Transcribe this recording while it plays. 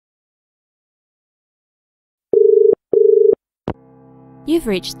You've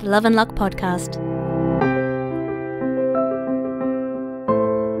reached the Love and Luck podcast.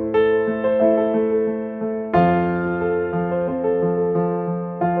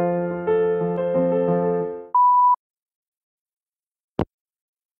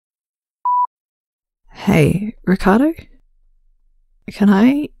 Hey, Ricardo? Can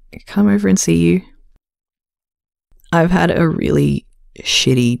I come over and see you? I've had a really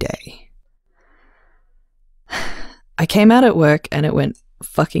shitty day. I came out at work and it went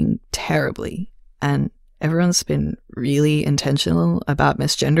fucking terribly, and everyone's been really intentional about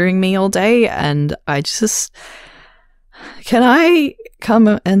misgendering me all day, and can I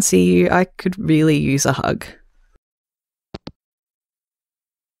come and see you? I could really use a hug.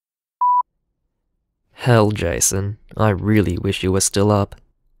 Hell, Jason, I really wish you were still up.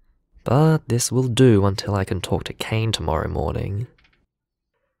 But this will do until I can talk to Kane tomorrow morning.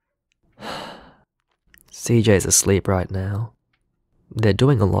 CJ's asleep right now. They're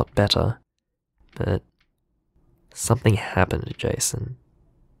doing a lot better. But something happened, Jason.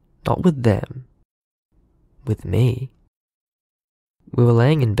 Not with them. With me. We were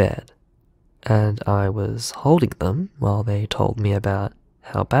laying in bed, and I was holding them while they told me about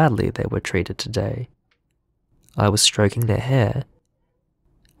how badly they were treated today. I was stroking their hair,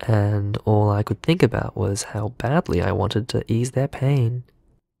 and all I could think about was how badly I wanted to ease their pain.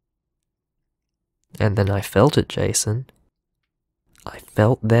 And then I felt it, Jason. I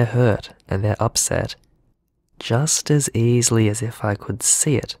felt their hurt and their upset just as easily as if I could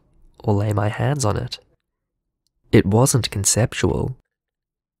see it or lay my hands on it. It wasn't conceptual.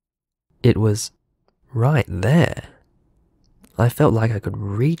 It was right there. I felt like I could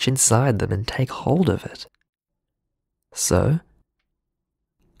reach inside them and take hold of it. So,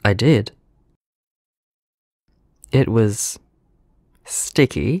 I did. It was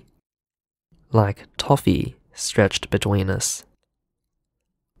sticky, like toffee stretched between us.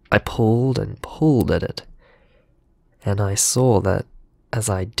 I pulled and pulled at it, and I saw that as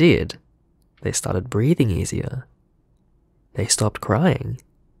I did, they started breathing easier. They stopped crying.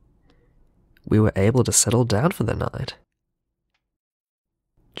 We were able to settle down for the night.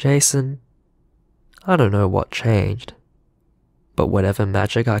 Jason, I don't know what changed, but whatever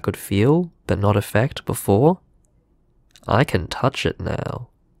magic I could feel but not affect before, I can touch it now.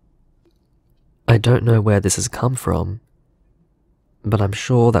 I don't know where this has come from, but I'm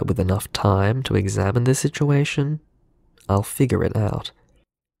sure that with enough time to examine this situation, I'll figure it out.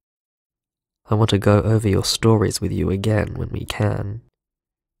 I want to go over your stories with you again when we can.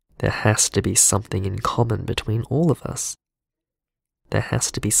 There has to be something in common between all of us. There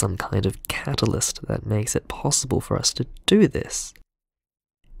has to be some kind of catalyst that makes it possible for us to do this.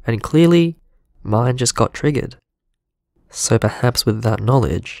 And clearly, mine just got triggered. So perhaps with that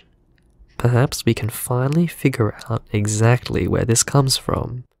knowledge, perhaps we can finally figure out exactly where this comes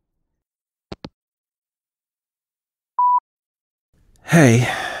from.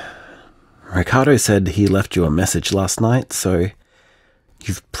 Hey, Ricardo said he left you a message last night, so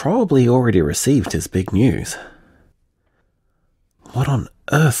you've probably already received his big news. What on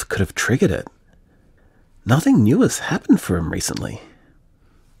earth could have triggered it? Nothing new has happened for him recently.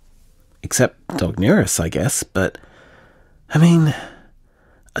 Except Dogneris, I guess, but I mean,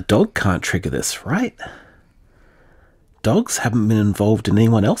 a dog can't trigger this, right? Dogs haven't been involved in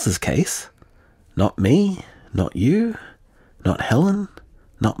anyone else's case. Not me, not you, not Helen,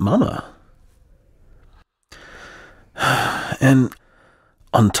 not Mama. And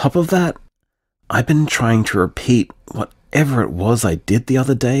on top of that, I've been trying to repeat whatever it was I did the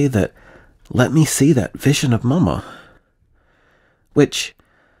other day that let me see that vision of Mama. Which,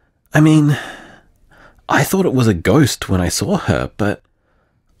 I mean, I thought it was a ghost when I saw her, but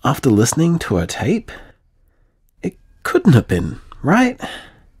after listening to her tape, it couldn't have been, right?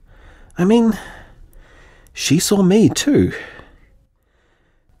 I mean, she saw me too.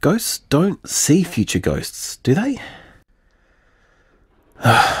 Ghosts don't see future ghosts, do they?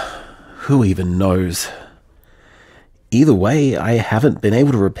 Who even knows? Either way, I haven't been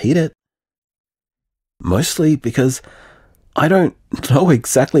able to repeat it. Mostly because I don't know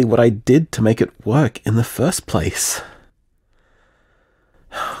exactly what I did to make it work in the first place.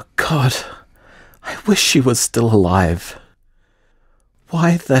 God, I wish she was still alive.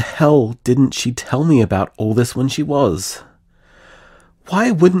 Why the hell didn't she tell me about all this when she was?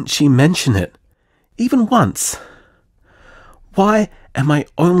 Why wouldn't she mention it, even once? Why am I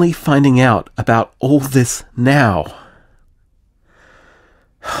only finding out about all this now?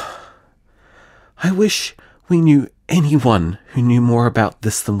 I wish we knew anyone who knew more about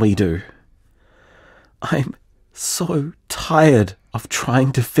this than we do. I'm so tired of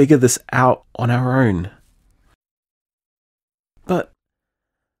trying to figure this out on our own. But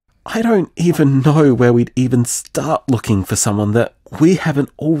I don't even know where we'd even start looking for someone that we haven't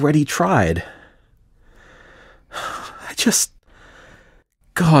already tried.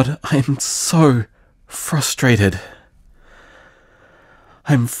 God, I'm so frustrated.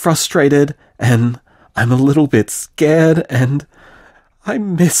 I'm frustrated and I'm a little bit scared and I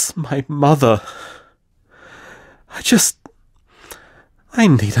miss my mother. I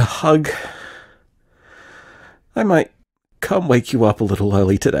need a hug. I might come wake you up a little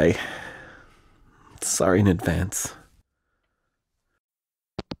early today. Sorry in advance.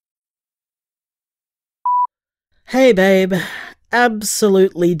 Hey babe,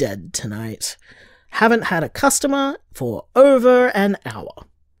 absolutely dead tonight. Haven't had a customer for over an hour.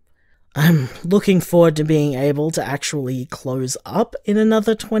 I'm looking forward to being able to actually close up in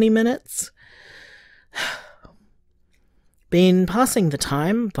another 20 minutes. Been passing the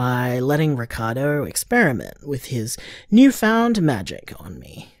time by letting Ricardo experiment with his newfound magic on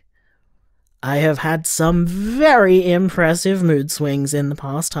me. I have had some very impressive mood swings in the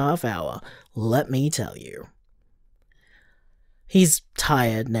past half hour, let me tell you. He's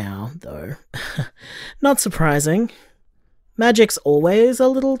tired now, though. Not surprising. Magic's always a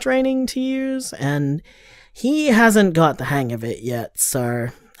little draining to use, and he hasn't got the hang of it yet, so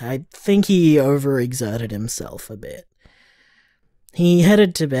I think he overexerted himself a bit. He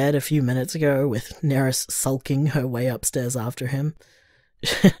headed to bed a few minutes ago with Neris sulking her way upstairs after him.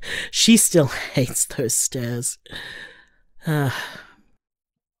 She still hates those stairs. I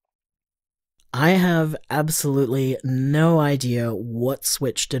have absolutely no idea what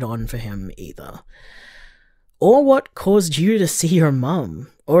switched it on for him either. Or what caused you to see your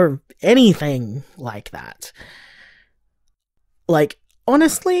mum, or anything like that. Like,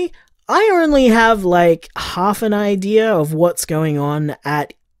 honestly, I only have like half an idea of what's going on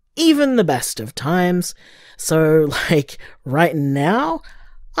at even the best of times, so like right now,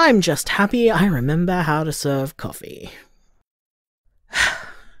 I'm just happy I remember how to serve coffee.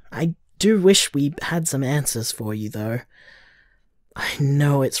 I do wish we had some answers for you though. I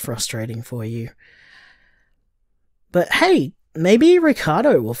know it's frustrating for you. But hey, maybe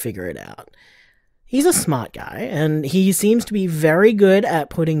Ricardo will figure it out. He's a smart guy, and he seems to be very good at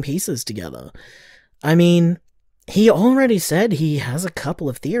putting pieces together. I mean, he already said he has a couple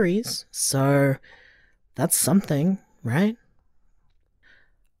of theories, so that's something, right?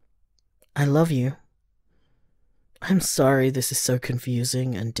 I love you. I'm sorry this is so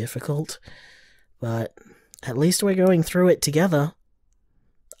confusing and difficult, but at least we're going through it together.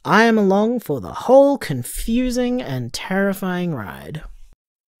 I am along for the whole confusing and terrifying ride.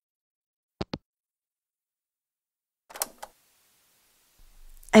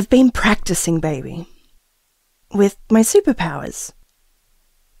 I've been practicing, baby. With my superpowers.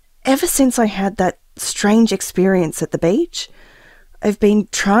 Ever since I had that strange experience at the beach, I've been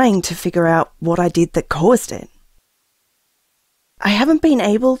trying to figure out what I did that caused it. I haven't been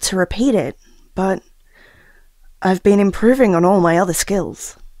able to repeat it, but I've been improving on all my other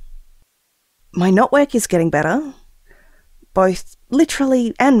skills. My knot work is getting better, both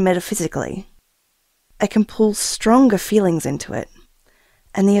literally and metaphysically. I can pull stronger feelings into it,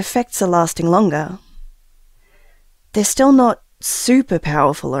 and the effects are lasting longer. They're still not super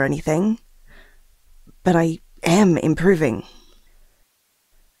powerful or anything, but I am improving.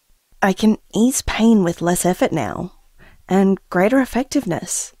 I can ease pain with less effort now, and greater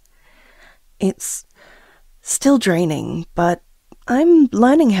effectiveness. It's still draining, but I'm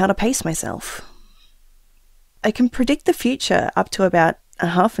learning how to pace myself. I can predict the future up to about a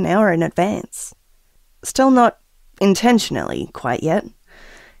half an hour in advance. Still not intentionally quite yet.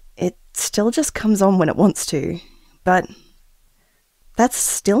 It still just comes on when it wants to, but that's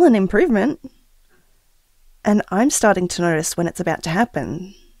still an improvement. And I'm starting to notice when it's about to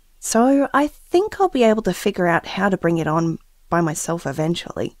happen. So I think I'll be able to figure out how to bring it on by myself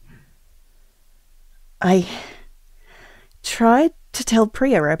eventually. I tried to tell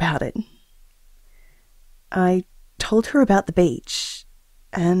Priya about it. I told her about the beach,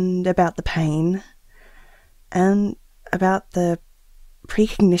 and about the pain, and about the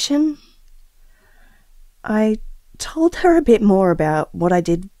precognition. I told her a bit more about what I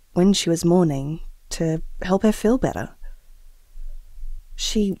did when she was mourning to help her feel better.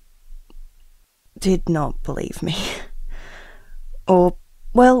 She did not believe me. Or,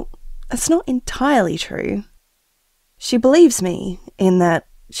 well, it's not entirely true. She believes me in that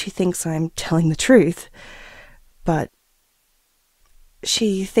she thinks I'm telling the truth, but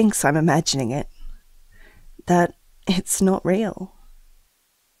she thinks I'm imagining it, that it's not real.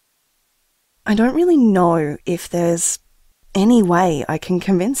 I don't really know if there's any way I can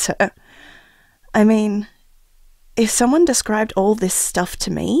convince her. I mean, if someone described all this stuff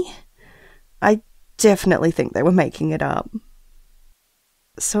to me, I definitely think they were making it up.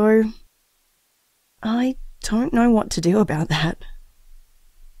 So, I don't know what to do about that.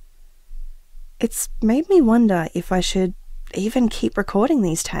 It's made me wonder if I should even keep recording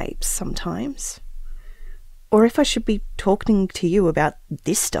these tapes sometimes. Or if I should be talking to you about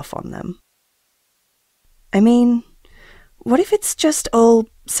this stuff on them. I mean, what if it's just all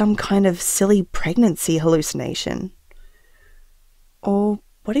some kind of silly pregnancy hallucination? Or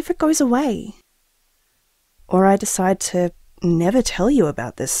what if it goes away? Or I decide to never tell you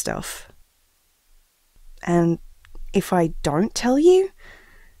about this stuff? And if I don't tell you,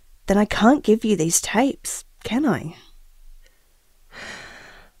 then I can't give you these tapes, can I?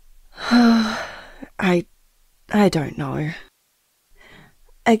 I don't know.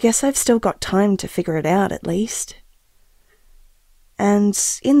 I guess I've still got time to figure it out at least. And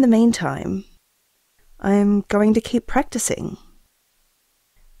in the meantime, I'm going to keep practicing.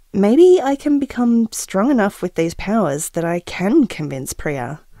 Maybe I can become strong enough with these powers that I can convince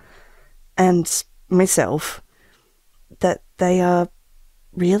Priya and myself that they are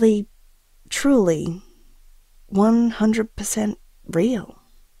really, truly, 100% real.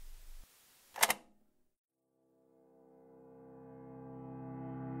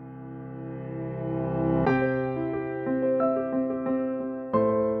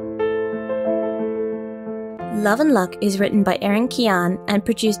 Love and Luck is written by Erin Kian and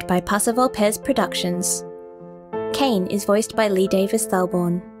produced by Paso Volpez Productions. Kane is voiced by Lee Davis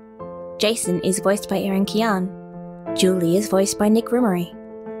Thalborn. Jason is voiced by Erin Kian. Julie is voiced by Nick Rumery.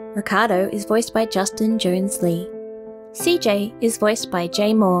 Ricardo is voiced by Justin Jones-Lee. CJ is voiced by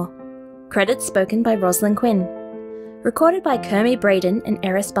Jay Moore. Credits spoken by Rosalind Quinn. Recorded by Kermie Braden and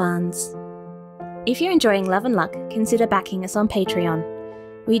Eris Barnes. If you're enjoying Love and Luck, consider backing us on Patreon.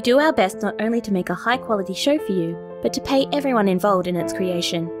 We do our best not only to make a high-quality show for you, but to pay everyone involved in its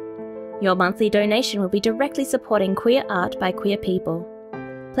creation. Your monthly donation will be directly supporting queer art by queer people.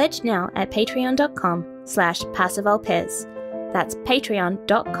 Pledge now at patreon.com/PasoValpez. That's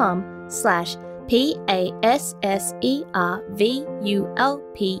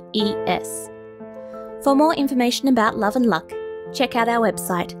patreon.com/PASSERVULPES. For more information about Love and Luck, check out our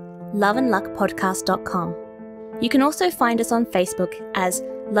website, loveandluckpodcast.com. You can also find us on Facebook as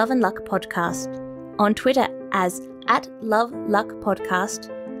Love and Luck Podcast, on Twitter as @LoveLuckPodcast,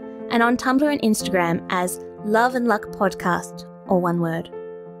 and on Tumblr and Instagram as Love and Luck Podcast, or one word.